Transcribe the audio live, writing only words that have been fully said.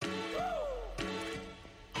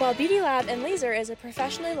While Beauty Lab and Laser is a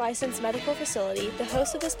professionally licensed medical facility, the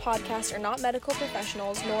hosts of this podcast are not medical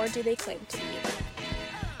professionals, nor do they claim to be.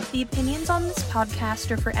 The opinions on this podcast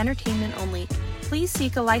are for entertainment only. Please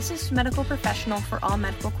seek a licensed medical professional for all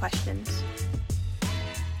medical questions.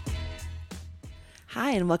 Hi,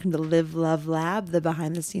 and welcome to Live, Love, Lab, the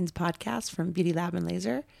behind-the-scenes podcast from Beauty Lab and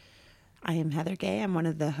Laser. I am Heather Gay. I'm one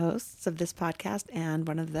of the hosts of this podcast and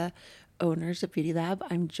one of the owners of Beauty Lab.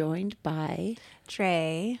 I'm joined by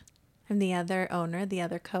Trey. I'm the other owner, the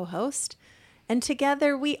other co-host. And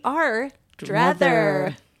together we are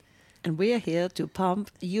Drether. And we are here to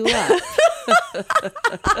pump you up.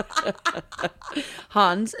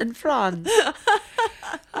 Hans and Franz.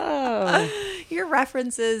 Oh. Your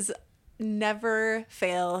references never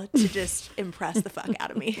fail to just impress the fuck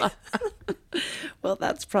out of me. Well,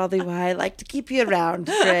 that's probably why I like to keep you around,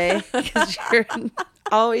 Trey, because you're an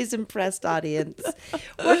always impressed audience.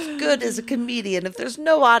 What's good as a comedian if there's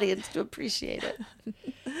no audience to appreciate it?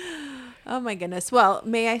 Oh my goodness. Well,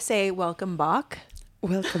 may I say welcome back?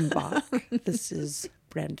 Welcome back. This is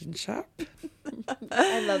Brandon Sharp.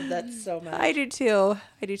 I love that so much. I do too.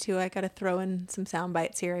 I got to throw in some sound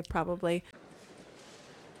bites here. I probably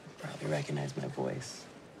recognize my voice.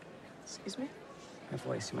 Excuse me? My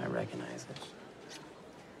voice, you might recognize it.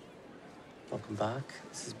 Welcome back.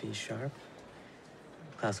 This is B Sharp.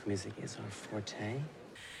 Classical music is our forte.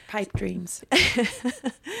 Pipe Dreams.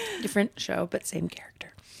 Different show, but same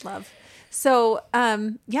character. Love. So,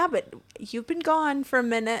 yeah, but you've been gone for a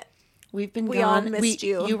minute. We've been We gone. all missed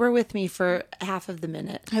you. You were with me for half of the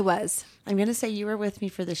minute. I was. I'm going to say you were with me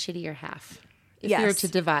for the shittier half. If Yes. we were to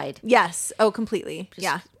divide. Yes. Oh, completely. Just,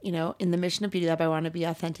 Yeah. You know, in the mission of Beauty Lab, I want to be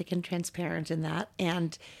authentic and transparent in that.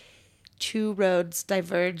 And two roads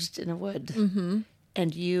diverged in a wood. Mm-hmm.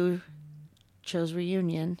 And you chose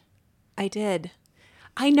reunion. I did.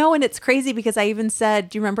 I know, and it's crazy because I even said,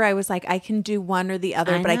 do you remember I was like, I can do one or the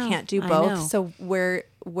other, I but know, I can't do I both. know. So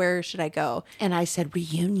where should I go? And I said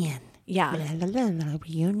reunion. Yeah. La, la, la, la,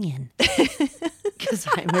 reunion. Because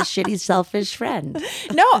I'm a shitty, selfish friend.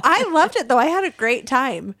 No, I loved it though. I had a great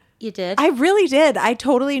time. You did? I really did. I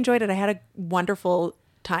totally enjoyed it. I had a wonderful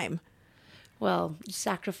time. Well, you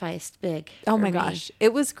sacrificed big. Oh for my me. gosh.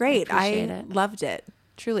 It was great. I appreciate it. loved it.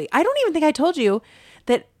 Truly. I don't even think I told you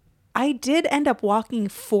that I did end up walking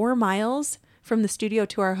 4 miles from the studio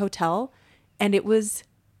to our hotel, and it was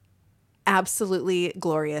absolutely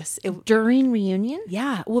glorious. During reunion?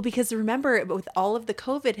 Yeah. Well, because remember, with all of the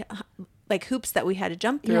COVID like hoops that we had to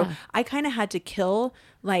jump through, Yeah. I kind of had to kill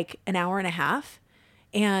like an hour and a half.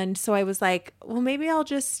 And so I was like, well, maybe I'll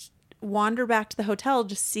just wander back to the hotel,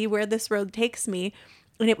 just see where this road takes me.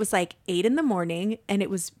 And it was like 8 a.m. and it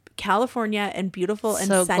was California and beautiful and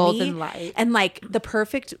So sunny golden light. and like the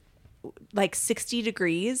perfect like 60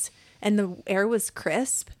 degrees and the air was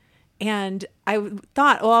crisp. And I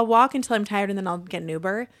thought, well, I'll walk until I'm tired and then I'll get an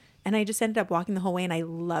Uber. And I just ended up walking the whole way and I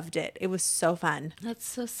loved it. It was so fun. That's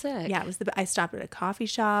so sick. Yeah, it was I stopped at a coffee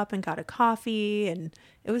shop and got a coffee, and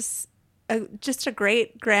it was just a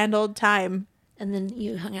great grand old time. And then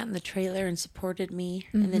you hung out in the trailer and supported me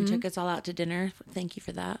and then took us all out to dinner. Thank you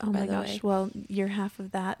for that, Oh by my the gosh. way. Well, you're half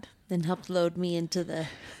of that. Then helped load me into the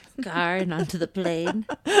car and onto the plane.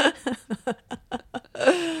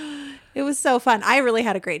 It was so fun. I really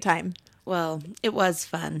had a great time. Well, it was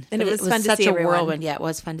fun. And But it was fun to such see a everyone. whirlwind. Yeah, it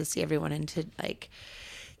was fun to see everyone and to like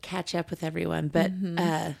catch up with everyone. But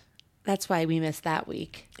that's why we missed that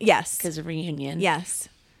week, Yes. because of reunion. Yes.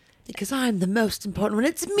 Because I'm the most important one.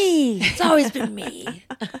 It's me. It's always been me.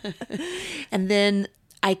 And then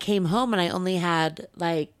I came home and I only had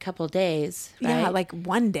like a couple days. Yeah, right? like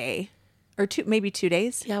one day or maybe 2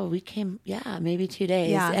 days. Yeah, well, we came, maybe 2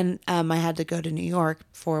 days. Yeah. And I had to go to New York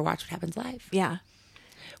for Watch What Happens Live, Yeah.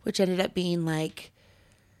 which ended up being like,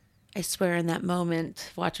 I swear in that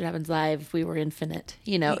moment, Watch What Happens Live, we were infinite.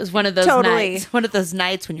 You know, it was one of those Totally. nights. One of those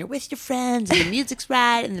nights when you're with your friends and the music's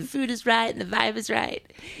right and the food is right and the vibe is right.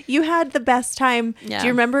 You had the best time. Yeah. Do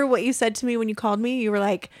you remember what you said to me when you called me? You were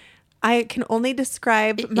like, I can only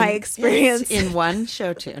describe my experience. in one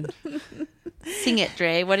show tune. Sing it,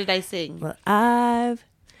 Dre. What did I sing? Well, I've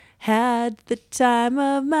had the time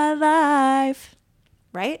of my life.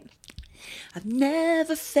 Right? I've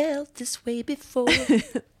never felt this way before.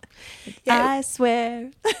 I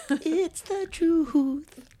swear. It's the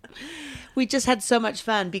truth. We just had so much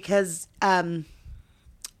fun because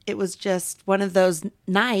it was just one of those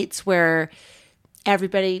nights where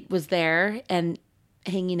everybody was there and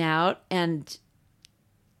hanging out and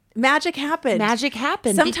Magic happened. magic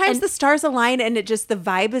happened. Sometimes And- the stars align and it just, the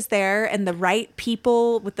vibe is there and the right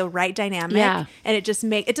people with the right dynamic. Yeah. And it just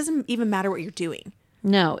it doesn't even matter what you're doing.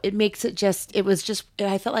 No, it makes it just, it was just,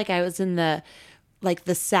 I felt like I was in the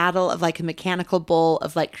saddle of like a mechanical bull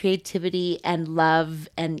of like creativity and love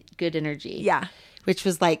and good energy. Yeah. Which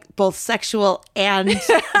was like both sexual and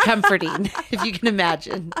comforting, if you can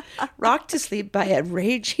imagine. Rocked to sleep by a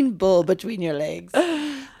raging bull between your legs.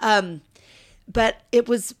 But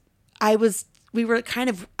we were kind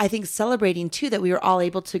of, I think, celebrating too that we were all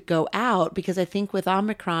able to go out, because I think with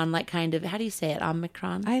Omicron, like kind of, how do you say it?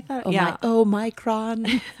 Omicron? I thought,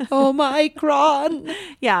 Omicron. Omicron.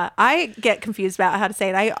 Yeah, I get confused about how to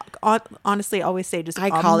say it. I honestly always say just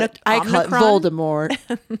I call it Voldemort.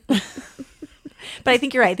 But I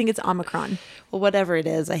think you're right. I think it's Omicron. Well, whatever it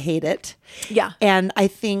is, I hate it. Yeah. And I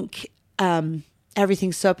think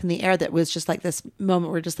everything's so up in the air that was just like this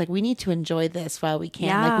moment where just like, we need to enjoy this while we can.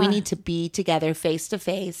 Yeah. Like we need to be together face to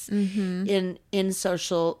face in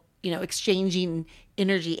social, exchanging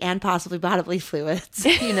energy and possibly bodily fluids,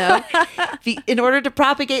 in order to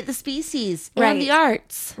propagate the species and the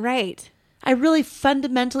arts. Right. I really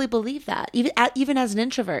fundamentally believe that, even as an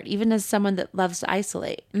introvert, even as someone that loves to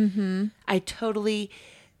isolate. Mm-hmm. I totally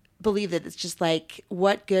believe that it's just like,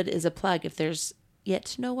 what good is a plug if there's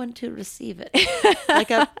yet no one to receive it? Like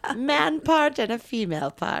a man part and a female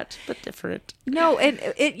part, but different. No,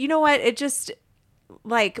 it you know what? It just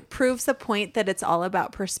like proves the point that it's all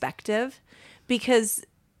about perspective, because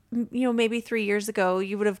maybe 3 years ago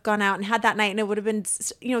you would have gone out and had that night and it would have been,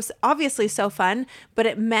 obviously so fun, but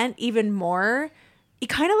it meant even more.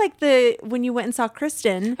 Kind of like when you went and saw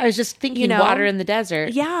Kristen. I was just thinking, water in the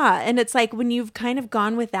desert. Yeah. And it's like when you've kind of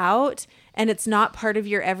gone without and it's not part of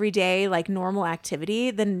your everyday, like normal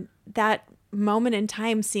activity, then that moment in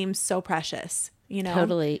time seems so precious,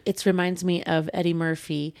 Totally. It reminds me of Eddie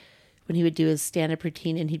Murphy when he would do his stand-up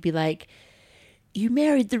routine, and he'd be like, you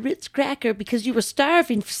married the Ritz cracker because you were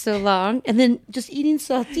starving for so long and then just eating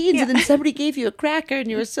saltines, and then somebody gave you a cracker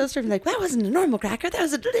and you were so starving, like, that wasn't a normal cracker. That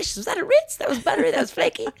was a delicious. Was that a Ritz? That was buttery. That was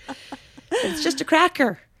flaky. It's just a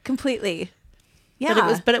cracker. Completely. Yeah.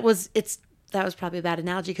 That was probably a bad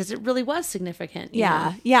analogy because it really was significant.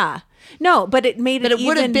 Yeah. Yeah. No, but it made it But it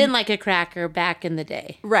would have been like a cracker back in the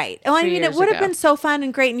day. Right. Oh, I mean, it would have ago. been so fun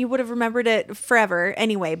and great and you would have remembered it forever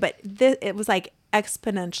anyway, but it was like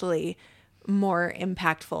exponentially more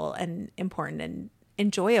impactful and important and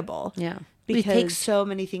enjoyable. Yeah. Because we take so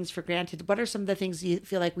many things for granted. What are some of the things you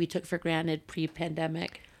feel like we took for granted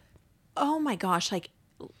pre-pandemic? Oh my gosh, like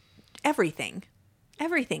everything.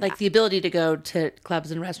 Everything. Like the ability to go to clubs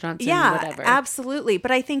and restaurants and whatever. Absolutely. But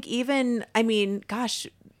I think gosh,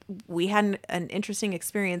 we had an interesting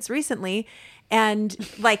experience recently, and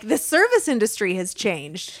like the service industry has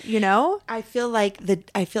changed, I feel like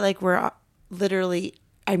we're literally,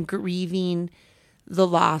 I'm grieving the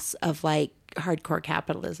loss of like hardcore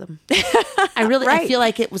capitalism. I feel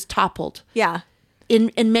like it was toppled. Yeah.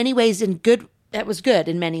 In many ways, that was good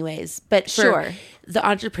in many ways, but for Sure. the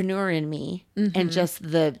entrepreneur in me and just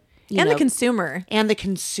the the consumer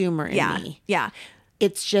in me. Yeah.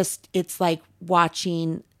 It's like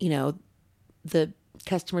watching, the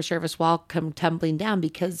customer service wall come tumbling down,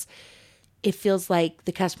 because it feels like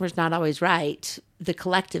the customer's not always right. The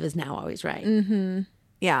collective is now always right. Mm-hmm.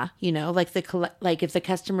 Yeah. Like if the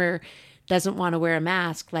customer doesn't want to wear a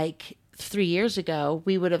mask, like 3 years ago,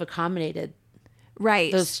 we would have accommodated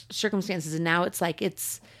those circumstances. And now it's like,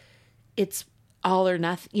 it's all or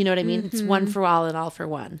nothing. You know what I mean? Mm-hmm. It's one for all and all for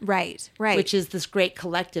one. Right. Which is this great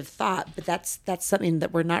collective thought, but that's something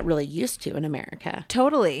that we're not really used to in America.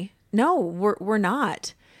 Totally. No, we're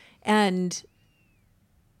not. And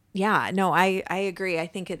yeah, no, I agree. I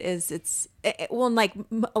think it is. Like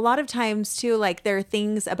a lot of times too, like there are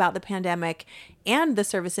things about the pandemic and the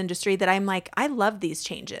service industry that I'm like, I love these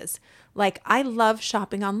changes. Like I love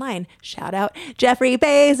shopping online. Shout out Jeffrey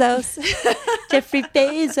Bezos. Jeffrey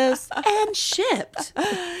Bezos and Shipt.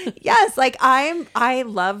 Yes, like I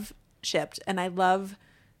love Shipt, and I love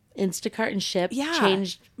Instacart and Shipt. Yeah.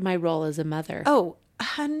 Changed my role as a mother. Oh,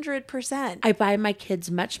 100%. I buy my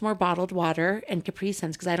kids much more bottled water and Capri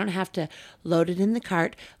Suns because I don't have to load it in the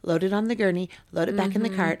cart, load it on the gurney, load it back in the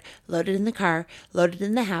cart, load it in the car, load it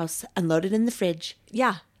in the house, unload it in the fridge.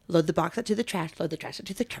 Yeah. Load the box out to the trash, load the trash out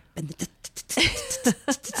to the curb. And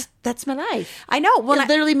that's my life. I know. Well, it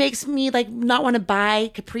literally makes me like not want to buy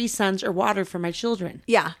Capri Suns or water for my children.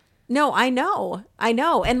 Yeah. No, I know.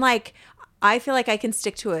 And like, I feel like I can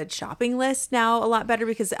stick to a shopping list now a lot better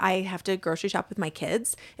because I have to grocery shop with my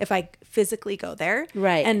kids if I physically go there.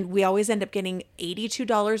 Right. And we always end up getting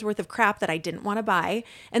 $82 worth of crap that I didn't want to buy.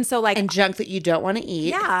 And so like. And junk that you don't want to eat.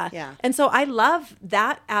 Yeah. And so I love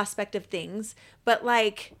that aspect of things. But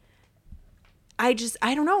like,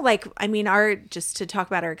 I don't know. Like, I mean, just to talk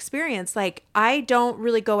about our experience, like, I don't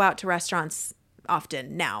really go out to restaurants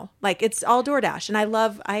often now. Like, it's all DoorDash, and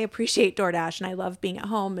I appreciate DoorDash, and I love being at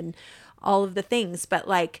home and all of the things, but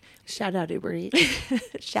like, Shout out Uber Eats.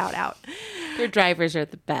 shout out. Their drivers are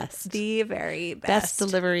the best. The very best. Best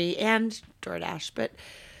delivery and DoorDash. But,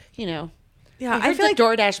 you know, Yeah, I I feel feel like,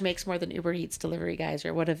 DoorDash makes more than Uber Eats delivery guys.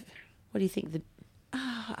 Or what do you think?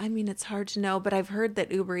 I mean, it's hard to know, but I've heard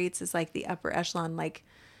that Uber Eats is like the upper echelon, like,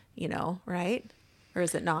 you know, right? Or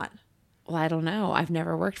is it not? Well, I don't know. I've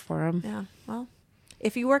never worked for them. Yeah. Well,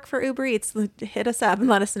 if you work for Uber Eats, hit us up and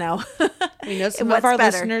let us know. We know some What's of our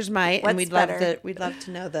better? listeners might, and What's we'd love better?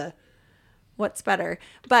 to know the. What's better.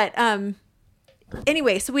 But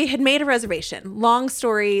anyway, so we had made a reservation. Long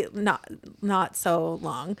story, not so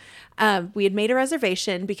long. We had made a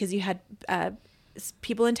reservation because you had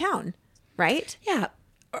people in town, right? Yeah.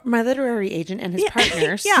 My literary agent and his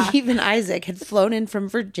partner, Yeah. Steve and Isaac, had flown in from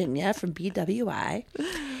Virginia, from BWI.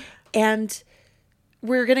 And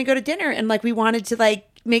we're going to go to dinner. And like, we wanted to like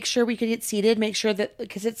make sure we could get seated, make sure that,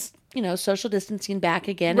 because it's, you know, social distancing back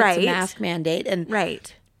again. Right. It's a mask mandate. And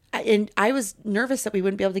Right. I was nervous that we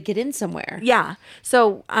wouldn't be able to get in somewhere. Yeah.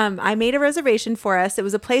 So I made a reservation for us. It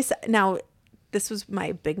was a place. Now, this was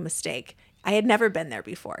my big mistake. I had never been there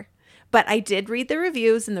before, but I did read the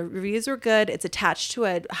reviews, and the reviews were good. It's attached to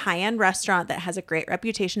a high-end restaurant that has a great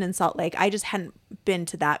reputation in Salt Lake. I just hadn't been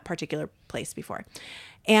to that particular place before.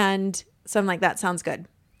 And so I'm like, that sounds good.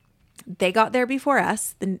 They got there before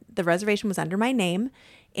us. The reservation was under my name,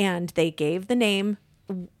 and they gave the name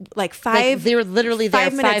like They were literally there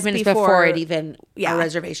 5 minutes before it even Yeah. our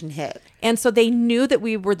reservation hit. And so they knew that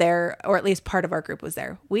we were there, or at least part of our group was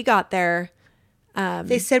there. We got there.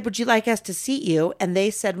 They said, "Would you like us to seat you?" And they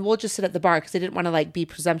said, "We'll just sit at the bar," because they didn't want to like be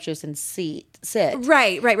presumptuous and sit.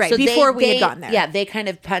 Right. So Before we had gotten there. Yeah, they kind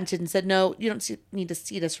of punted and said, "No, you don't need to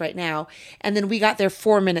seat us right now." And then we got there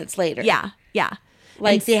 4 minutes later. Yeah. Yeah.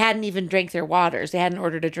 Like they hadn't even drank their waters. They hadn't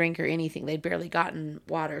ordered a drink or anything. They'd barely gotten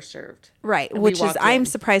water served. Right. And we Which is, walked I'm in.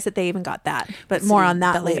 surprised that they even got that, but more on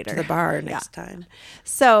that Belly up later. to the bar next time.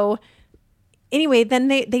 So anyway, then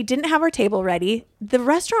they didn't have our table ready. The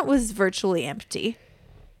restaurant was virtually empty.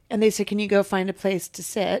 And they said, "Can you go find a place to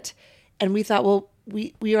sit?" And we thought, well,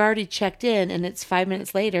 we already checked in, and it's 5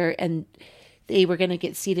 minutes later, and they were going to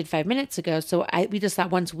get seated 5 minutes ago. So we just thought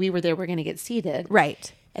once we were there, we're going to get seated.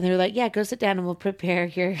 Right. And they were like, "Yeah, go sit down, and we'll prepare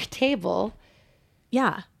your table."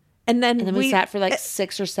 Yeah. And then We sat for like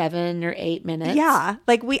 6 or 7 or 8 minutes. yeah,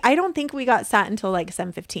 like I don't think we got sat until like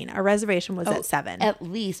 7:15. Our reservation was at 7. At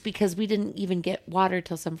least, because we didn't even get water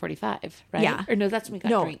till 7:45, right? Yeah. Or no, that's when we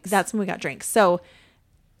got drinks. That's when we got drinks. So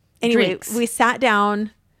anyway, Drinks. we sat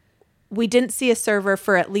down. We didn't see a server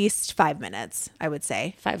for at least 5 minutes, I would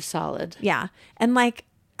say. 5 solid. Yeah. And like,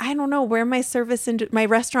 I don't know where my service and my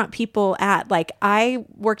restaurant people at. Like, I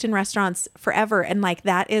worked in restaurants forever, and like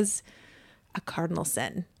that is a cardinal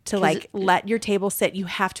sin to like let your table sit. You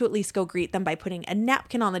have to at least go greet them by putting a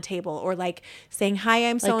napkin on the table, or like saying, "Hi,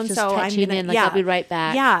 I'm so and just so. I'm touching gonna in, like, I'll be right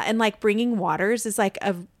back." Yeah, and like bringing waters is like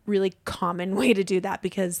a really common way to do that,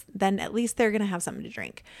 because then at least they're gonna have something to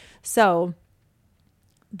drink. So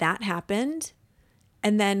that happened,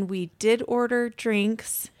 and then we did order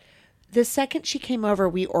drinks. The second she came over,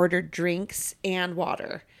 we ordered drinks and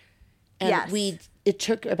water. And Yes. it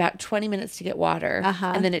took about 20 minutes to get water.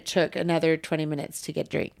 And then it took another 20 minutes to get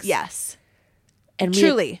drinks. Yes. And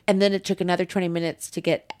Truly. and then it took another 20 minutes to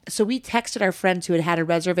get. So we texted our friends who had a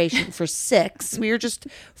reservation for 6. We were just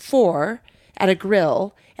 4 at a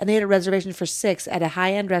grill, and they had a reservation for 6 at a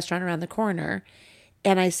high-end restaurant around the corner.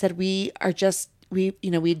 And I said, we just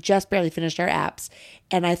barely finished our apps,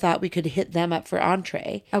 and I thought we could hit them up for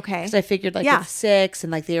entree. Okay. Because I figured like Yeah. it's 6,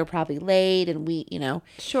 and like they were probably late, and we,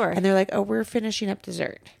 Sure. And they're like, "Oh, we're finishing up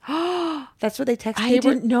dessert." That's what they texted. I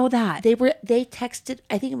didn't know that. They texted.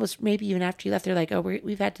 I think it was maybe even after you left. They're like, "Oh,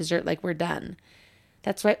 we've had dessert. Like we're done."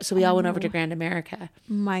 That's right. So we all went over to Grand America.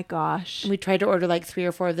 My gosh. And we tried to order like 3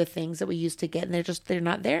 or 4 of the things that we used to get, and they're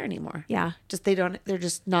not there anymore. Yeah. They're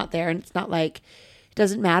just not there, and it's not like it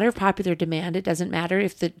doesn't matter popular demand. It doesn't matter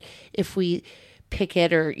if we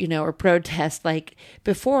picket or protest like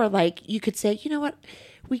before. Like you could say, you know what,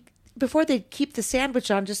 before they'd keep the sandwich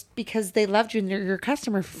on just because they loved you and they're your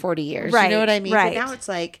customer for 40 years. Right, You know what I mean? right. But now it's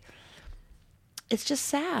like, it's just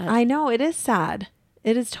sad. I know, it is sad.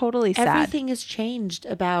 It is totally sad. Everything has changed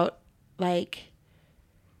about like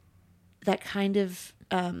that kind of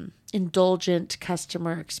indulgent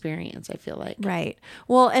customer experience, I feel like. Right.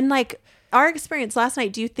 Well, and like our experience last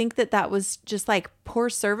night, do you think that was just like poor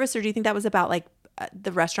service, or do you think that was about like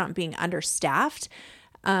the restaurant being understaffed?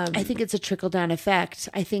 I think it's a trickle down effect.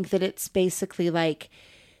 I think that it's basically like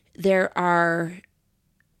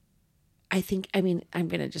I think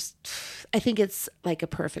it's like a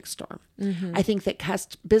perfect storm. I think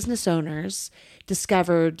that business owners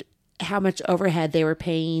discovered how much overhead they were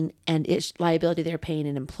paying and liability they were paying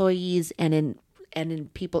in employees and in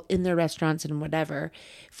people in their restaurants and whatever,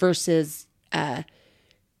 versus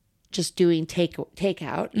just doing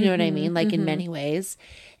takeout. You know what I mean? Like in many ways.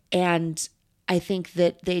 And I think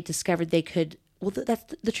that they discovered they could. Well,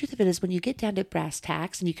 that's the truth of it is when you get down to brass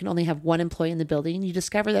tacks and you can only have one employee in the building, you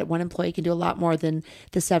discover that one employee can do a lot more than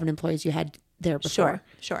the 7 employees you had there before.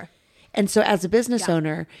 Sure. And so as a business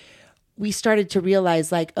owner, we started to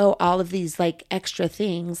realize like, oh, all of these like extra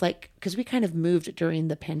things, like, because we kind of moved during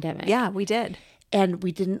the pandemic. Yeah, we did. And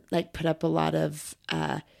we didn't like put up a lot of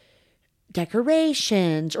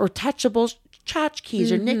decorations or touchable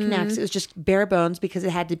tchotchkes or knickknacks. It was just bare bones because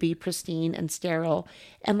it had to be pristine and sterile.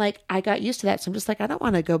 And like, I got used to that. So I'm just like, I don't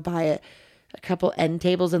want to go buy a couple end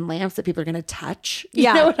tables and lamps that people are going to touch.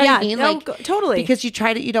 You know what I mean? No, like, totally. Because you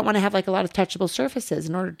don't want to have like a lot of touchable surfaces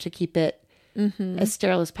in order to keep it as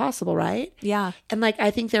sterile as possible. Right. Yeah. And like,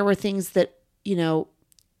 I think there were things that, you know,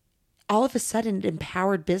 all of a sudden it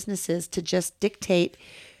empowered businesses to just dictate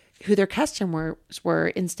who their customers were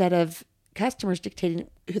instead of customers dictating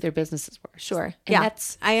who their businesses were. Sure. And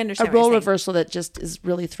that's I understand a what you're role saying. reversal that just is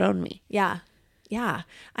really thrown me. Yeah. Yeah.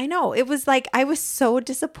 I know. It was like, I was so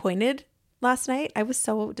disappointed last night. I was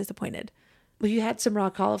so disappointed. Well, you had some raw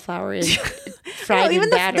cauliflower and fried even in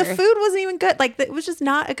batter. the food wasn't even good. Like, it was just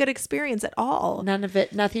not a good experience at all.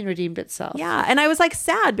 Nothing redeemed itself. Yeah. And I was like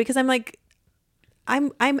sad because I'm like,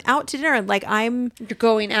 I'm out to dinner. Like, I'm You're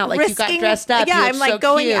going out. Like, you got risking- dressed up. Yeah. You I'm looked like so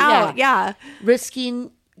going cute. out. Yeah.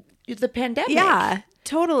 Risking the pandemic. Yeah.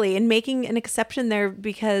 Totally. And making an exception there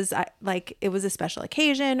because it was a special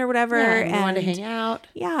occasion or whatever. Yeah, and you wanted to hang out.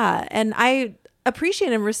 Yeah. And I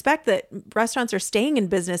appreciate and respect that restaurants are staying in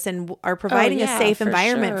business and are providing a safe for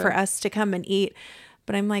environment sure. for us to come and eat.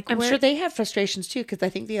 But I'm like, I'm sure they have frustrations too, because I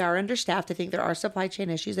think they are understaffed. I think there are supply chain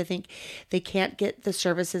issues. I think they can't get the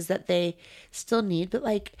services that they still need. But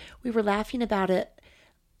like, we were laughing about it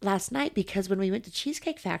last night because when we went to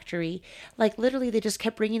Cheesecake Factory, like literally they just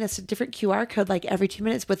kept bringing us a different QR code like every 2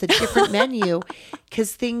 minutes with a different menu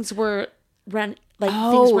because things were things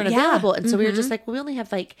weren't available. And so we were just like, well, we only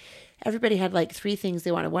have like, everybody had like 3 things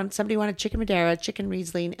they wanted. Somebody wanted chicken Madeira, chicken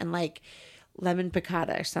Riesling, and like lemon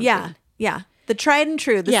piccata or something. Yeah. Yeah. The tried and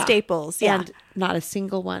true, the staples. Yeah. And not a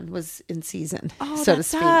single one was in season, Oh, so that to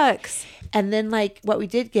speak. sucks. And then like what we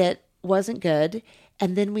did get wasn't good.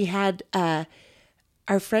 And then we had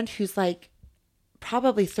our friend who's like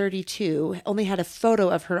probably 32 only had a photo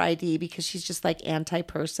of her ID because she's just like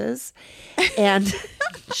anti-purses. And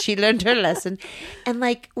she learned her lesson. And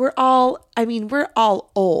like we're all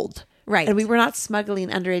old. Right. And we were not smuggling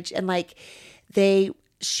underage. And like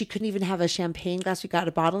she couldn't even have a champagne glass. We got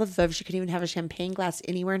a bottle of Veuve. She couldn't even have a champagne glass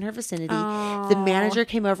anywhere in her vicinity. The manager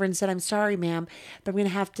came over and said, I'm sorry, ma'am, but I'm going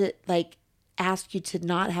to have to like ask you to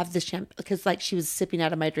not have the champagne, because like she was sipping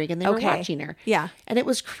out of my drink and they were watching her. Yeah. And it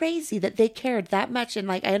was crazy that they cared that much. And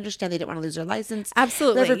like, I understand they didn't want to lose their license.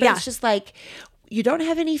 Absolutely, Whatever, but yeah. it's just like, you don't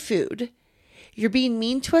have any food. You're being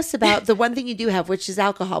mean to us about the one thing you do have, which is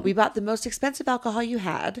alcohol. We bought the most expensive alcohol you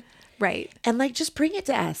had. Right. And like, just bring it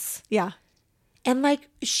to us. Yeah. And like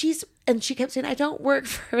she kept saying, I don't work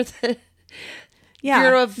for the Yeah.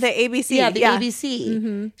 Bureau of the ABC. Yeah, the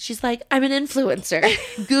ABC. She's like, I'm an influencer.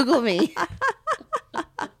 Google me.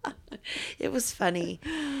 It was funny.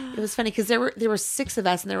 It was funny because there were 6 of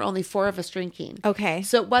us and there were only 4 of us drinking. Okay.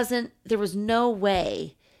 So there was no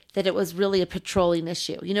way that it was really a patrolling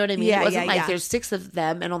issue. You know what I mean? Yeah, it wasn't yeah, like yeah. there's 6 of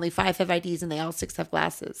them and only 5 have IDs and they all 6 have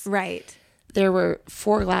glasses. Right. There were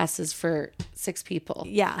 4 glasses for 6 people.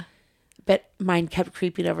 Yeah. But mine kept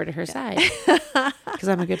creeping over to her side because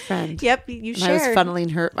I'm a good friend. Yep. You And I was shared.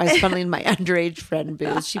 funneling my underage friend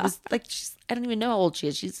booze. She was like, I don't even know how old she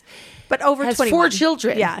is. She's But over has 21. 4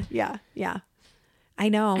 children. Yeah. Yeah. Yeah. I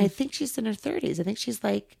know. I think she's in her 30s. I think she's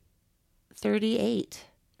like 38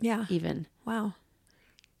 yeah. even. Wow.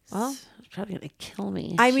 Well, It's probably going to kill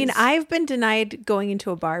me. I mean, She's- I've been denied going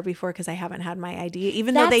into a bar before because I haven't had my ID,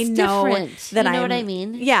 even though they That's know different. that You know I'm. what I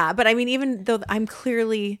mean? Yeah, but I mean, even though I'm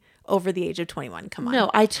clearly over the age of 21. Come on.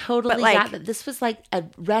 No, I totally But, like- got that. This was like a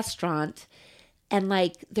restaurant and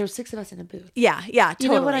like there were 6 of us in a booth. Yeah. Yeah. Totally.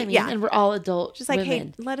 You know what I mean? Yeah. And we're all adult Just like,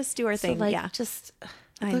 women. hey, let us do our So thing. like, yeah. just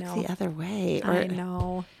I look know. the other way. I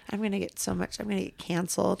know. I'm going to get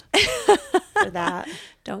canceled for that.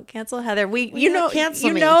 Don't cancel Heather. Cancel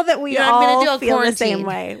You me. know that we You know, I'm gonna all do a feel the same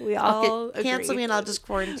quarantine. way. We I'll all cancel agree. me and I'll just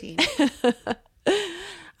quarantine.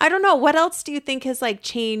 I don't know. What else do you think has like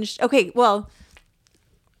changed? Okay, well,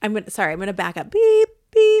 I'm going to back up. Beep,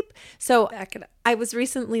 beep. So Back it up. I was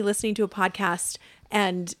recently listening to a podcast,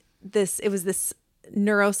 and it was this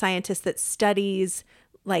neuroscientist that studies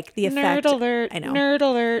like the effect. Nerd alert. I know. Nerd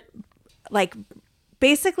alert. Like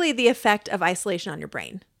basically the effect of isolation on your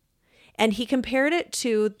brain. And he compared it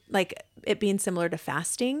to like it being similar to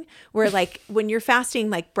fasting, where like when you're fasting,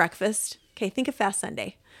 like breakfast, okay, think of Fast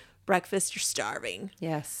Sunday. Breakfast, you're starving.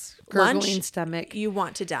 Yes. Gurgling Lunch, stomach. You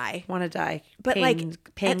want to die. Want to die. But Pangs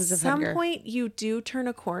like at of some hunger. point you do turn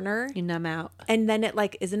a corner You numb out. and then it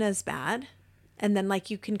like isn't as bad. And then like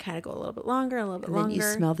you can kind of go a little bit longer, a little bit And longer. then you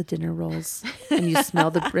smell the dinner rolls and you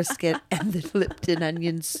smell the brisket and the Lipton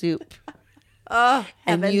onion soup. oh,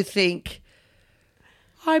 And heaven. you think,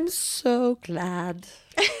 I'm so glad.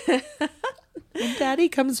 When Daddy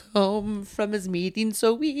comes home from his meeting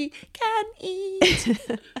so we can eat.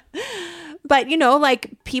 But you know,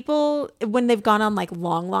 like people when they've gone on like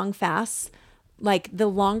long fasts, like the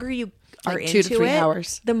longer you are Like into 2 to 3 it,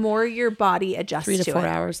 hours. the more your body adjusts 3 to 4 it.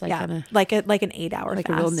 hours, like yeah, on a- like an 8-hour like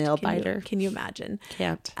fast. a real nail Can you- biter. Can you imagine?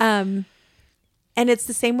 Can't. And it's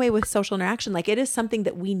the same way with social interaction. Like it is something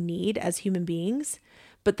that we need as human beings,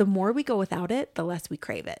 but the more we go without it, the less we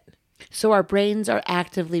crave it. So our brains are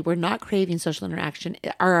actively, we're not craving social interaction.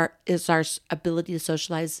 Is our ability to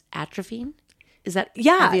socialize atrophying? Is that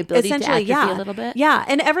Yeah, the ability to essentially, atrophy yeah, a little bit? Yeah,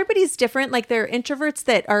 and everybody's different. Like there are introverts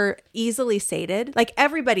that are easily sated. Like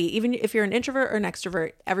everybody, even if you're an introvert or an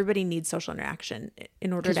extrovert, everybody needs social interaction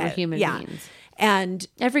in order 'Cause to we're human beings. And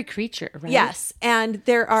Every creature, right? yes, and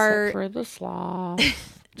there are Except for the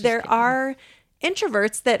sloth. there are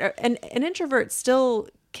introverts that are and an introvert still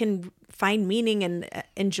can find meaning and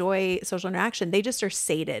enjoy social interaction. They just are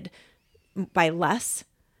sated by less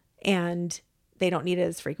and they don't need it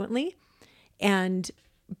as frequently. And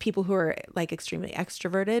people who are like extremely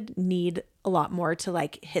extroverted need a lot more to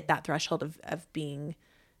like hit that threshold of being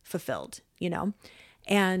fulfilled, you know?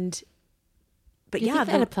 And but Do you yeah, think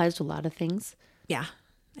that applies to a lot of things? yeah,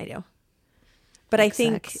 I do. But I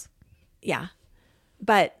think Sex. yeah.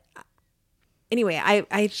 But anyway,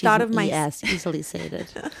 I She's thought an of my ES, easily sated.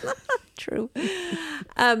 true.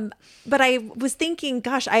 But I was thinking,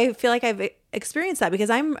 gosh, I feel like I've experienced that because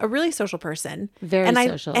I'm a really social person. Very and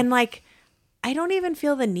social. And like, I don't even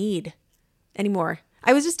feel the need anymore.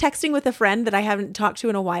 I was just texting with a friend that I haven't talked to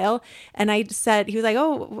in a while. And I said, he was like,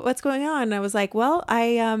 oh, what's going on? And I was like, well,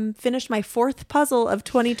 I finished my 4th puzzle of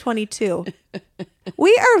 2022.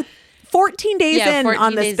 We are 14 days Yeah, in 14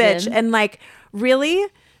 on this days bitch. in. And like, really?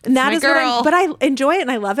 And that my is what girl. but I enjoy it and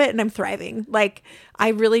I love it and I'm thriving. Like I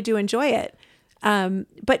really do enjoy it.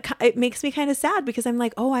 But it makes me kind of sad because I'm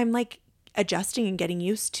like, oh, I'm like adjusting and getting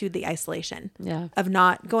used to the isolation Yeah. of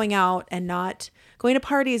not going out and not going to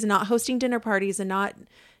parties and not hosting dinner parties and not,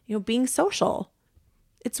 you know, being social.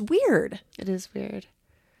 It's weird. It is weird.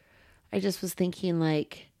 I just was thinking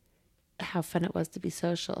like how fun it was to be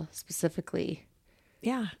social, specifically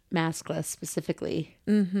Yeah. maskless, specifically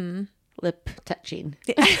lip touching.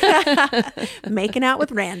 Making out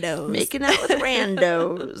with randos. Making out with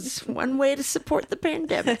randos. One way to support the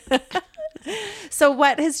pandemic. So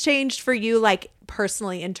what has changed for you, like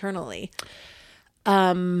personally, internally?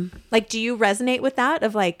 Like, do you resonate with that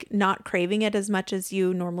of like not craving it as much as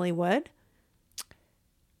you normally would?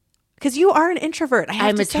 Because you are an introvert. I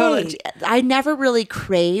have to say. I never really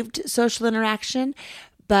craved social interaction,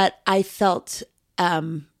 but I felt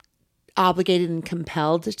obligated and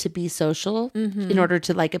compelled to be social in order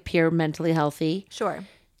to like appear mentally healthy. Sure.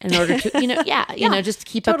 In order to, you know, just to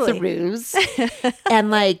keep up totally. the ruse. And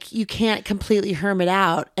like, you can't completely hermit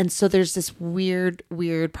out. And so there's this weird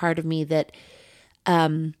part of me that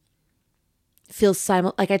feels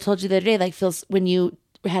like I told you the other day, like feels when you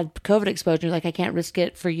had COVID exposure, like I can't risk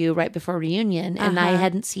it for you right before reunion. And I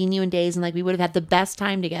hadn't seen you in days and like we would have had the best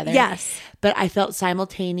time together. Yes. But I felt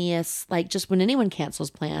simultaneous, like just when anyone cancels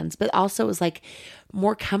plans, but also it was like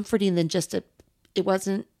more comforting than just it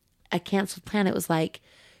wasn't a canceled plan. It was like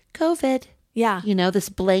COVID. Yeah. You know, this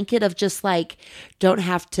blanket of just like, don't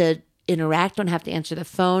have to interact, don't have to answer the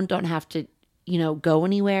phone, don't have to, you know, go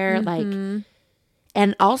anywhere. Like,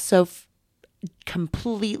 and also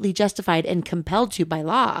completely justified and compelled to by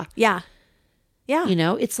law. Yeah. Yeah. You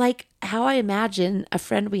know, it's like how I imagine a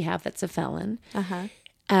friend we have that's a felon.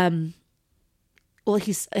 Well,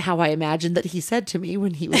 he's how I imagined that he said to me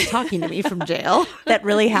when he was talking to me from jail. That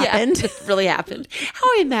really happened. Yeah, it really happened. How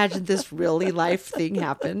I imagined this really life thing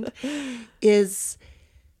happened is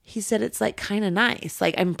he said it's like kind of nice.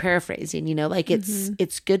 Like I'm paraphrasing, you know, like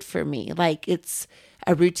it's good for me. Like it's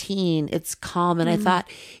a routine, it's calm. And I thought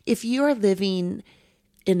if you are living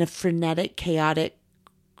in a frenetic, chaotic,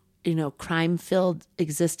 crime-filled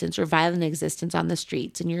existence or violent existence on the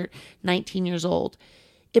streets and you're 19 years old,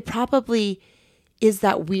 it probably is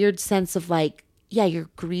that weird sense of like, yeah, you're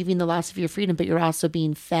grieving the loss of your freedom, but you're also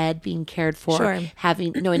being fed, being cared for, Sure.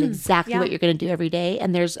 knowing exactly Yeah. what you're going to do every day.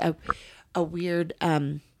 And there's a weird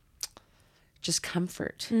just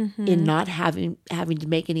comfort in not having to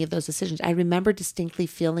make any of those decisions. I remember distinctly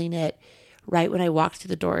feeling it right when I walked through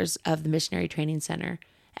the doors of the missionary training center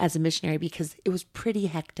as a missionary, because it was pretty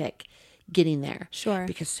hectic getting there. Sure.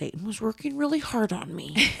 Because Satan was working really hard on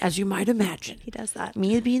me, as you might imagine. He does that.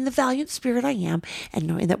 Me being the valiant spirit I am, and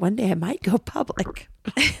knowing that one day I might go public.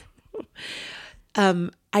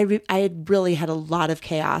 I had really had a lot of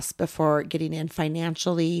chaos before getting in,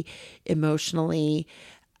 financially, emotionally,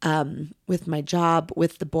 with my job,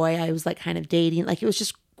 with the boy I was like kind of dating. Like, it was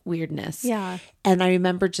just weirdness. Yeah. And I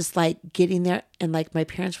remember just like getting there and like my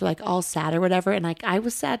parents were like all sad or whatever. And like, I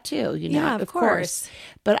was sad too, Yeah, of course.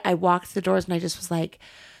 But I walked through the doors and I just was like,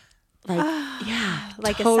 yeah,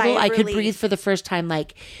 like a total. sigh of I could relief. breathe for the first time,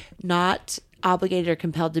 like not obligated or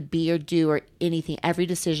compelled to be or do or anything. Every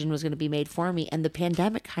decision was going to be made for me. And the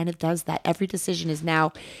pandemic kind of does that. Every decision is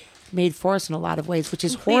now made for us in a lot of ways, which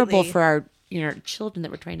is horrible Completely. for our children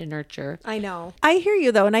that we're trying to nurture. I know. I hear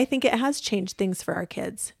you though, and I think it has changed things for our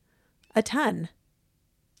kids. A ton.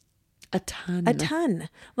 A ton. A ton.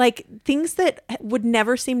 Like things that would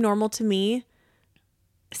never seem normal to me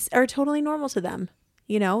are totally normal to them.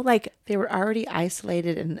 Like They were already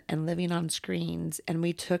isolated and living on screens, and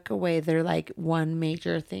we took away their like one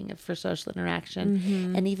major thing for social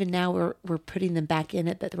interaction. And even now we're putting them back in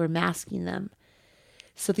it, but we're masking them.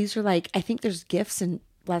 So these are like, I think there's gifts and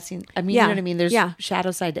blessings. I mean, Yeah. you know what I mean? There's Yeah.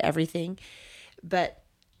 shadow side to everything. But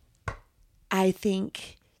I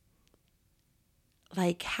think,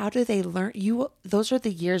 like, how do they learn? Those are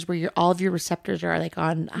the years where all of your receptors are like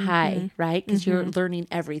on high, right? Because you're learning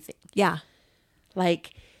everything. yeah.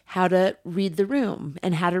 Like how to read the room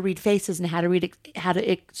and how to read faces and how to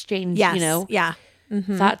exchange, Yes. yeah,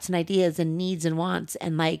 Mm-hmm. thoughts and ideas and needs and wants.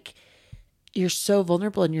 And like, you're so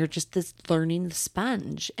vulnerable and you're just this learning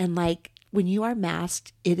sponge. And like, when you are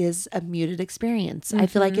masked, it is a muted experience. I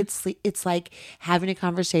feel like it's like having a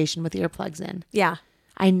conversation with earplugs in. Yeah.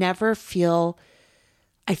 I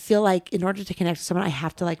feel like in order to connect with someone, I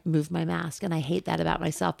have to like move my mask, and I hate that about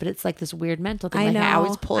myself. But it's like this weird mental thing. I Like I know.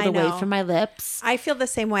 always pull it I away know. from my lips, I feel the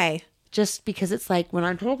same way. just because it's like when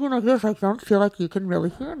I'm talking like this, I don't feel like you can really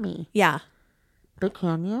hear me. Yeah. But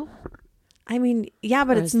can you? I mean, yeah,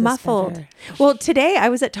 but Or it's is this muffled. better? Well, today I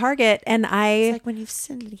was at Target and It's like when you've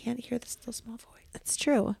sinned and you can't hear the still small voice. It's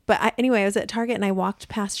true. But anyway, I was at Target and I walked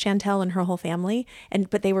past Chantel and her whole family,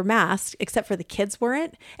 but they were masked except for the kids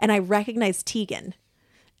weren't. And I recognized Tegan.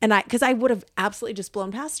 And because I would have absolutely just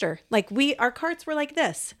blown past her. Like our carts were like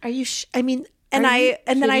this. Are you? I mean, And are you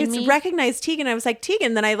then I kidding me? recognized Tegan. I was like,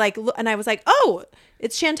 Tegan. Then I and I was like, oh,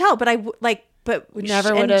 it's Chantel. But never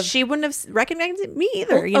and would've- she wouldn't have recognized me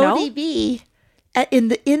either, you know? ODB in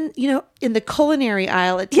the culinary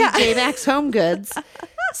aisle at TJ Maxx Home Goods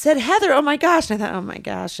said Heather. Oh my gosh! And I thought, oh my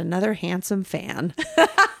gosh, another handsome fan.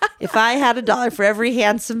 If I had $1 for every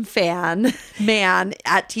handsome man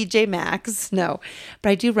at TJ Maxx, no, but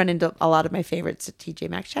I do run into a lot of my favorites at TJ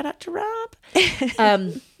Maxx. Shout out to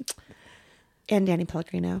Rob, and Danny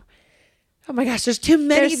Pellegrino. Oh my gosh, there's too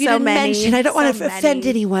many There's of you so to many, mention. I don't want so to offend many.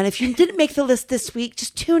 anyone. If you didn't make the list this week,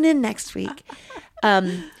 just tune in next week.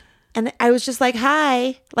 And I was just like,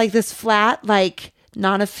 hi, like this flat, like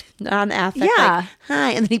non-affect, Yeah. like,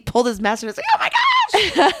 hi. And then he pulled his mask and was like, oh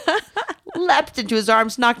my gosh. Leapt into his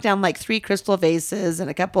arms, knocked down like 3 crystal vases and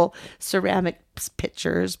a couple ceramic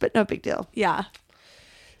pitchers, but no big deal. Yeah.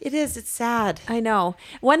 It's sad. I know.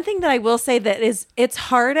 One thing that I will say that it's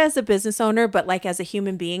hard as a business owner, but like as a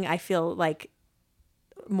human being, I feel like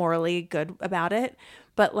morally good about it.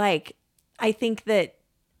 But like, I think that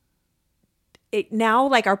now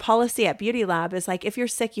like our policy at Beauty Lab is like, if you're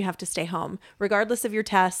sick, you have to stay home, regardless of your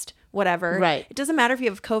test, whatever. Right. It doesn't matter if you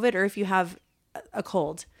have COVID or if you have a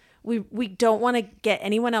cold. We don't want to get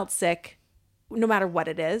anyone else sick, no matter what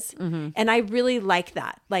it is. Mm-hmm. And I really like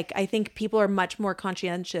that. Like, I think people are much more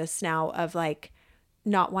conscientious now of like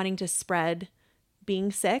not wanting to spread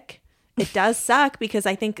being sick. It does suck because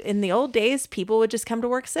I think in the old days, people would just come to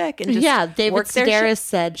work sick and just David work their Sedaris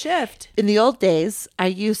said, shift. in the old days, I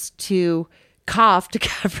used to cough to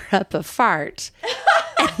cover up a fart.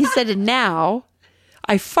 And he said, and now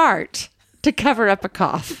I fart to cover up a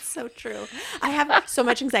cough. So true. I have so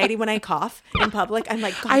much anxiety when I cough in public. I'm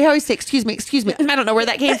like, God, I always say, excuse me. I don't know where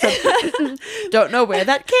that came from. Don't know where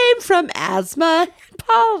that came from. Asthma,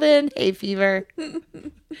 Pollen, hay fever.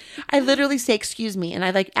 I literally say, excuse me. And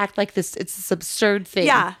I like act like this. It's this absurd thing.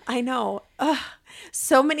 Yeah, I know. Ugh,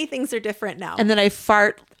 so many things are different now. And then I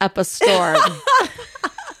fart up a storm.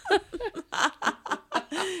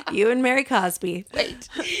 You and Mary Cosby. Wait,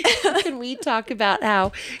 can we talk about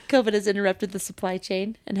how COVID has interrupted the supply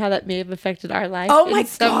chain and how that may have affected our life? Oh in my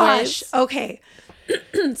some gosh. ways? Okay.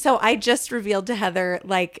 So I just revealed to Heather,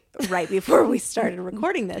 like right before we started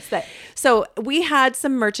recording this, that so we had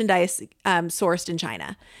some merchandise sourced in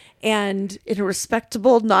China. And In a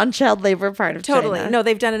respectable non-child labor part of totally. China. No,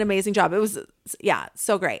 they've done an amazing job. It was, yeah,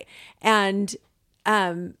 so great. And,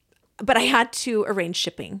 but I had to arrange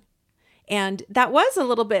shipping. And that was a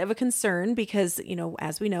little bit of a concern because, you know,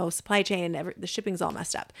 as we know, supply chain, the shipping's all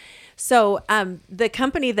messed up. So the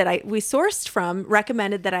company that we sourced from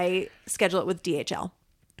recommended that I schedule it with DHL.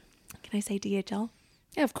 Can I say DHL?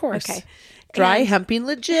 Yeah, of course. Okay. Dry, And- humping,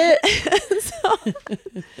 legit.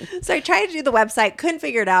 So I tried to do the website, couldn't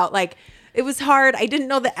figure it out. Like, it was hard. I didn't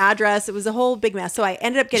know the address. It was a whole big mess. So I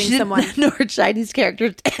ended up getting She someone. didn't know her Chinese character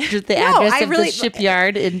entered the No, address I of really- the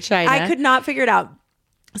shipyard in China. I could not figure it out.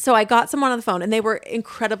 So I got someone on the phone and they were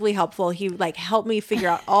incredibly helpful. He like helped me figure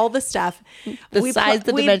out all the stuff. The size,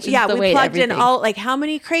 the dimensions, yeah, the we weight, plugged in everything. all like how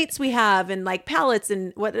many crates we have and like pallets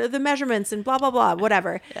and what are the measurements and blah, blah, blah,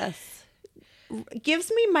 whatever. Yes. Gives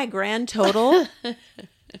me my grand total.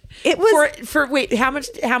 It was, For wait, how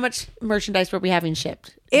much merchandise were we having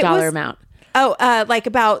shipped? It Dollar was- amount. like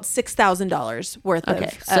about $6,000 worth Okay,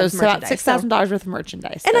 of so it's about merchandise. $6,000 worth of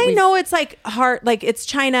merchandise. And that I we've- know it's like hard, like it's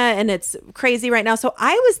China and it's crazy right now. So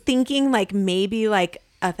I was thinking like maybe like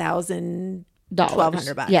 $1,000,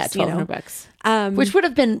 $1,200. Yeah, you know? $1,200. Which would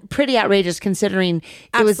have been pretty outrageous considering it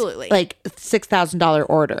Absolutely. was like $6,000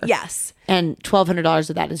 order. Yes. And $1,200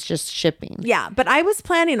 of that is just shipping. Yeah. But I was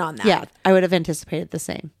planning on that. Yeah, I would have anticipated the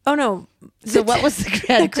same. Oh no. So what was the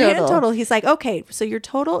grand grand total? total? He's like, okay, so your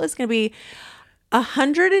total is going to be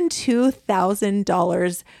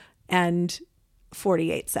 $102,000 and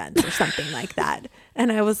 48 cents or something like that.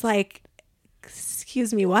 And I was like,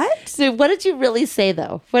 excuse me, what? So what did you really say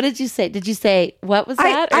though? What did you say? Did you say what was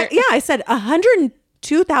that? Or- I said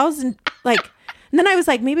 102,000. Like, and then I was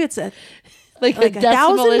like, maybe it's like like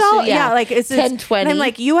 $1,000. Yeah, like it's 10, 20. And I'm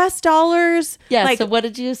like US dollars. yeah. Like So what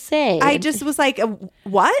did you say? I just was like,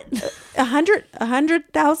 what?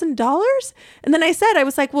 $100,000? And then I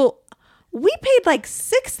was like, well, we paid like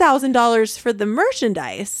 $6,000 for the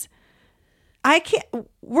merchandise.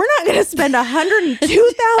 We're not going to spend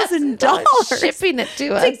 $102,000 shipping it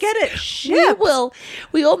to us to get it shipped.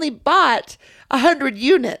 We only bought 100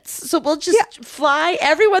 units, so we'll just fly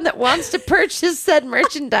everyone that wants to purchase said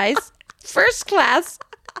merchandise first class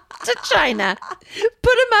to China,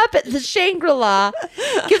 put them up at the Shangri-La,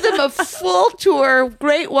 give them a full tour,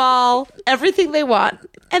 Great Wall, everything they want,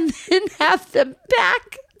 and then have them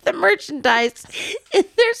pack the merchandise in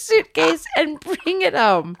their suitcase and bring it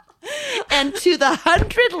home. And to the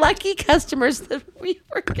 100 lucky customers that we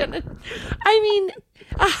were gonna,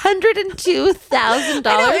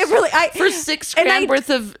 $102,000 for $6,000 worth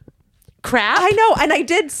of crap. I know. And I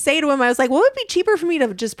did say to him, I was like, well, it would be cheaper for me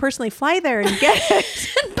to just personally fly there and get it.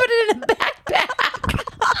 And put it in a backpack.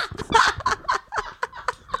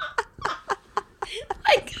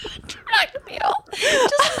 Like a drug mule.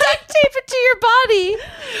 Just duct tape it to your body.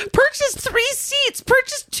 Purchase 3 seats.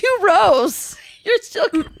 Purchase 2 rows. You're still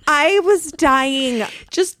I was dying.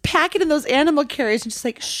 just pack it in those animal carriers and just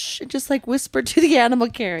like shh, and just like whisper to the animal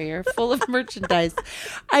carrier full of merchandise.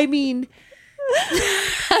 I mean,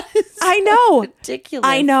 I know. ridiculous.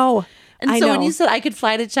 I know. And I so know. when you said I could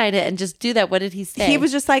fly to China and just do that, what did he say? He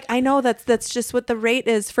was just like, I know that's just what the rate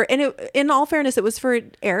is for. And in all fairness, it was for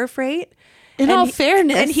air freight. in and all he-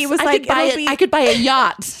 fairness, and he was I like, could buy it'll be- I could buy a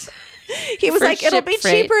yacht. He was for like, it'll ship be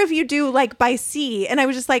freight. cheaper if you do like by sea. And I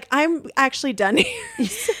was just like, I'm actually done here.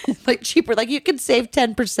 Like cheaper, like you could save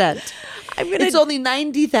 10%. It's only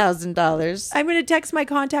 $90,000. I'm gonna text my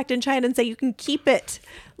contact in China and say you can keep it.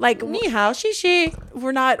 Like Ni hao, xi xi.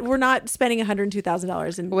 we're not spending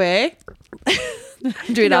 $102,000 in. Wei.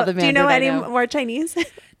 I'm doing all the Do you know Mandarin, any I know. more Chinese?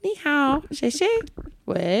 Ni hao, xi xi.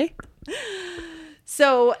 Wei.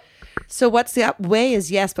 So So what's the Wei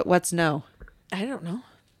is yes, but what's no? I don't know.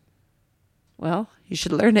 Well, you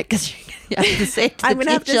should learn it because you have to say it to I'm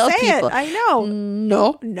gonna have to DHL say people. it. I know.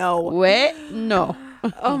 No. No. Wait, no.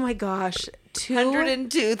 Oh my gosh.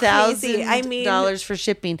 $102,000 I mean- for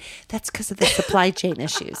shipping. That's because of the supply chain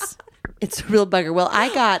issues. It's a real bugger. Well,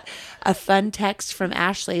 I got a fun text from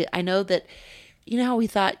Ashley. I know that, you know how we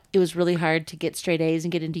thought it was really hard to get straight A's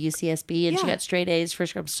and get into UCSB, and she Yeah. got straight A's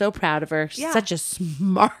first. I'm so proud of her. She's Yeah. such a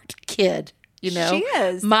smart kid, you know? She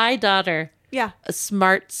is. My daughter Yeah. A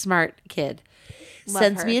smart kid. Love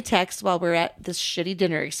Sends her. me a text while we're at this shitty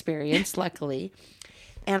dinner experience, luckily.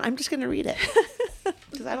 And I'm just going to read it.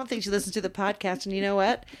 Because I don't think she listens to the podcast. And you know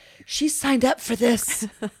what? She signed up for this.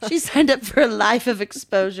 She signed up for a life of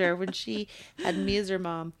exposure when she had me as her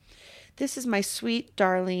mom. This is my sweet,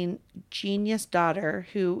 darling, genius daughter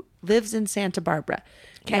who lives in Santa Barbara.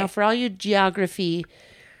 Okay. Now, for all you geography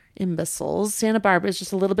imbeciles, Santa Barbara is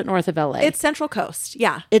just a little bit north of LA. It's Central Coast.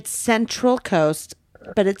 Yeah. It's Central Coast,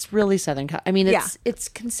 but it's really Southern. I mean, Yeah. it's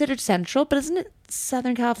considered Central, but isn't it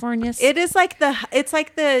Southern California? It is like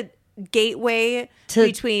the gateway To-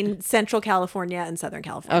 between Central California and Southern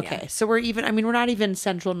California. Okay, so we're not even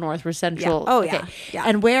Central North. We're Central. Yeah. Oh, okay. yeah. Yeah.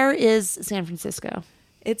 And where is San Francisco?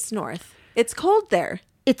 It's north. It's cold there.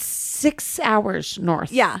 It's 6 hours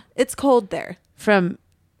north. Yeah. It's cold there. From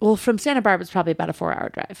Santa Barbara, it's probably about a 4-hour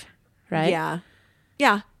drive, right? Yeah.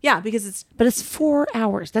 Yeah. Yeah. Because it's, But it's 4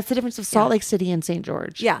 hours. That's the difference of Salt Lake City and St.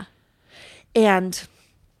 George. yeah. And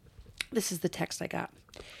this is the text I got.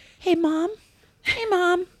 Hey, Mom. Hey,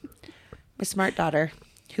 Mom. My smart daughter,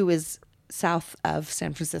 who is south of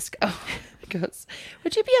San Francisco, goes,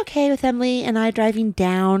 would you be okay with Emily and I driving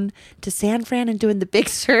down to San Fran and doing the Big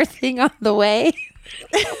Sur thing on the way?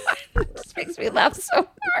 It just makes me laugh so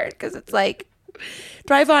hard because it's like,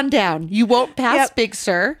 drive on down. You won't pass Yep. Big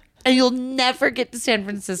Sur and you'll never get to San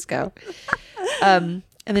Francisco.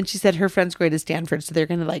 And then she said her friend's going to Stanford, so they're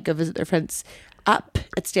going to like go visit their friends up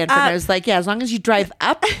at Stanford. And I was like, yeah, as long as you drive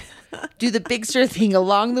up, do the Big Sur thing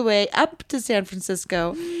along the way up to San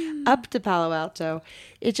Francisco, up to Palo Alto.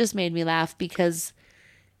 It just made me laugh because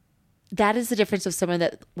that is the difference of someone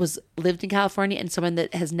that lived in California and someone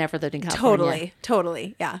that has never lived in California.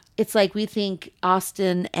 Totally. Yeah. It's like we think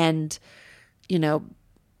Austin and,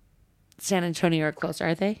 San Antonio are closer,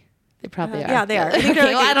 are they? They probably are. Yeah, they are. I think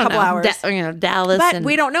they're like a couple hours. Dallas. But and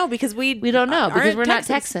we don't know because we don't know because aren't we're not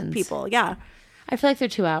Texas Texans. people. Yeah. I feel like they're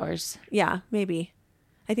 2 hours. Yeah, maybe.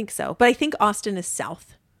 I think so. But I think Austin is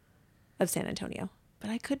south of San Antonio. But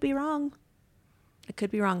I could be wrong.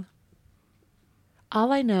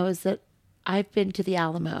 All I know is that I've been to the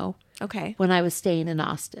Alamo Okay. when I was staying in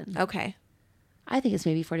Austin. Okay. I think it's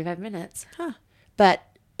maybe 45 minutes. Huh. But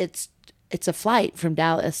it's a flight from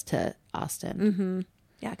Dallas to Austin. Mm-hmm.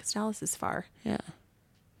 Yeah, because Dallas is far. Yeah.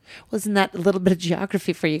 Wasn't that a little bit of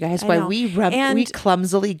geography for you guys? I Why know. we And-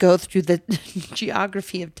 clumsily go through the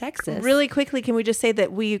geography of Texas. Really quickly, can we just say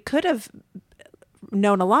that we could have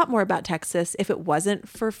known a lot more about Texas if it wasn't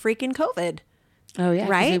for freaking COVID? Oh yeah, 'cause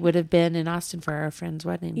Right? we would have been in Austin for our friend's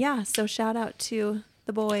wedding. Yeah, so shout out to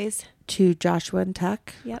the boys. To Joshua and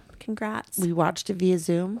Tuck. Yep, congrats. We watched it via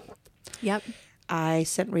Zoom. Yep. I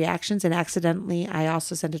sent reactions and accidentally I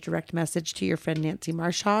also sent a direct message to your friend Nancy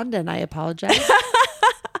Marchand and I apologize.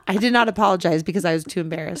 I did not apologize because I was too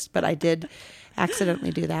embarrassed, but I did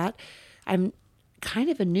accidentally do that. I'm kind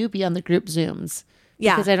of a newbie on the group Zooms.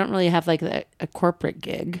 Yeah. Because I don't really have like a corporate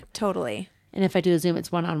gig. Totally. And if I do a Zoom,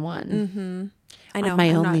 it's one-on-one. Mm-hmm. I know. On my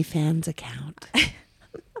I'm OnlyFans account.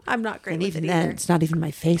 I'm not great And with even it then, either. it's not even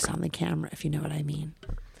my face on the camera, if you know what I mean.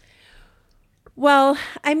 Well,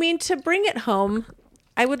 I mean, to bring it home,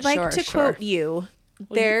 I would like Sure, to sure. quote you.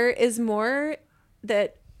 There is more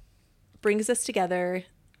that brings us together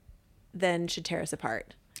than should tear us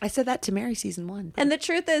apart. I said that to Mary season 1. And the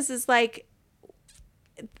truth is like,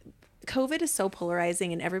 COVID is so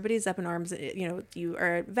polarizing and everybody's up in arms. You know, you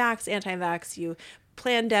are vax, anti-vax, you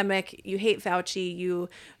plandemic, you hate Fauci, you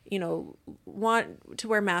want to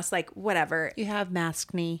wear masks, like whatever. You have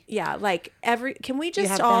mask knee. Yeah, like can we You just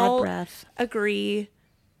have bad all breath. agree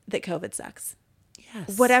that COVID sucks?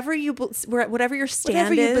 Yes. Whatever your stand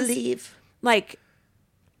Whatever you is, believe. like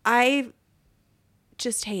I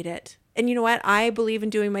just hate it. And you know what? I believe in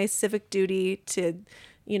doing my civic duty to,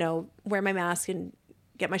 wear my mask and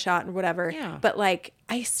get my shot and whatever. Yeah. But like,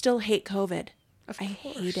 I still hate COVID. I course.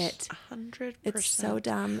 hate it. 100%. It's so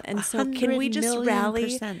dumb. And so can we just 100 rally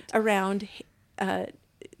million%. around,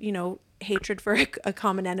 hatred for a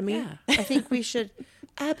common enemy? Yeah. I think we should.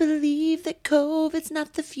 I believe that COVID's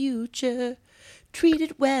not the future. Treat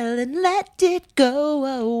it well and let it go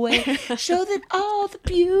away. Show that all the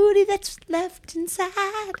beauty that's left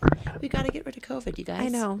inside. We got to get rid of COVID, you guys. I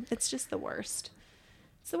know. It's just the worst.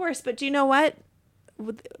 It's the worst. But do you know what?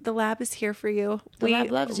 The lab is here for you. The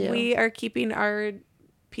lab loves you. We are keeping our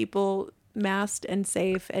people masked and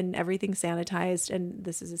safe and everything sanitized. And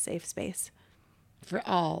this is a safe space. For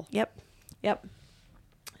all. Yep.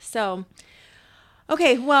 So,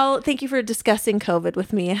 okay. Well, thank you for discussing COVID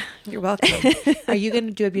with me. You're welcome. Are you going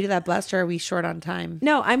to do a Beauty Lab Blessed or are we short on time?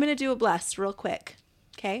 No, I'm going to do a blessed real quick.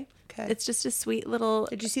 Okay. Okay. It's just a sweet little.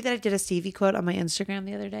 Did you see that I did a Stevie quote on my Instagram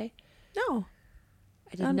the other day? No.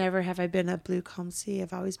 Never have I been a blue calm sea.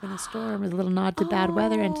 I've always been a storm with a little nod to bad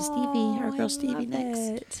weather and to Stevie, our girl Stevie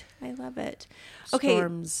next. I love it. Okay.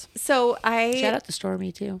 Storms. So Shout out to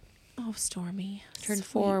Stormy too. Oh, Stormy. Turned Sweet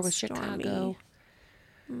 4 with Stormy. Chicago.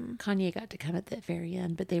 Kanye got to come at the very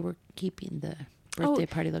end, but they were keeping the birthday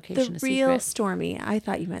party location The a real secret. Stormy. I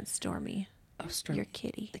thought you meant Stormy. Oh, Stormy. Your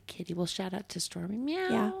kitty. The kitty. Well, shout out to Stormy. Meow.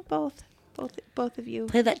 Yeah, both of you.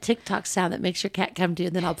 Play that TikTok sound that makes your cat come to you,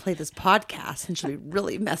 and then I'll play this podcast, and she'll be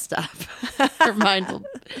really messed up. Her mind will,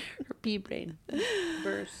 her pea brain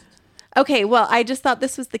burst. Okay, well, I just thought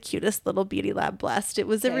this was the cutest little Beauty Lab Blessed. It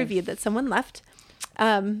was a Okay. review that someone left.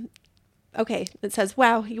 Okay, it says,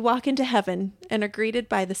 wow, you walk into heaven and are greeted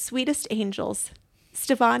by the sweetest angels.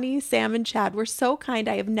 Stevani, Sam, and Chad were so kind.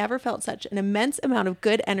 I have never felt such an immense amount of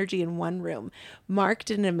good energy in one room. Mark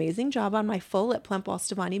did an amazing job on my full lip plump while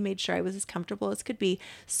Stevani made sure I was as comfortable as could be.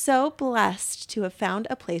 So blessed to have found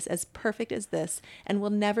a place as perfect as this and will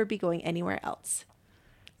never be going anywhere else.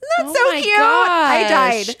 That's so my cute. I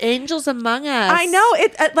gosh. died. Angels among us. I know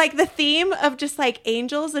it, like the theme of just like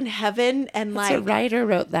angels in heaven and That's a like writer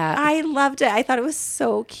wrote that. I loved it. I thought it was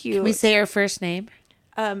so cute. Can we say her first name?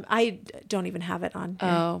 I don't even have it on here.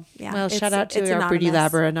 Oh, yeah. Well, shout out it's to our Pretty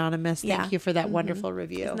anonymous. Labber Anonymous. Thank Yeah. you for that wonderful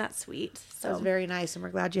review. Isn't that sweet? That was very nice, and we're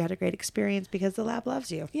glad you had a great experience because the lab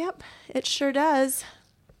loves you. Yep, it sure does.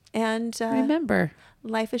 And Remember,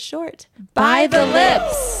 life is short. by the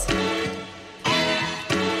lips.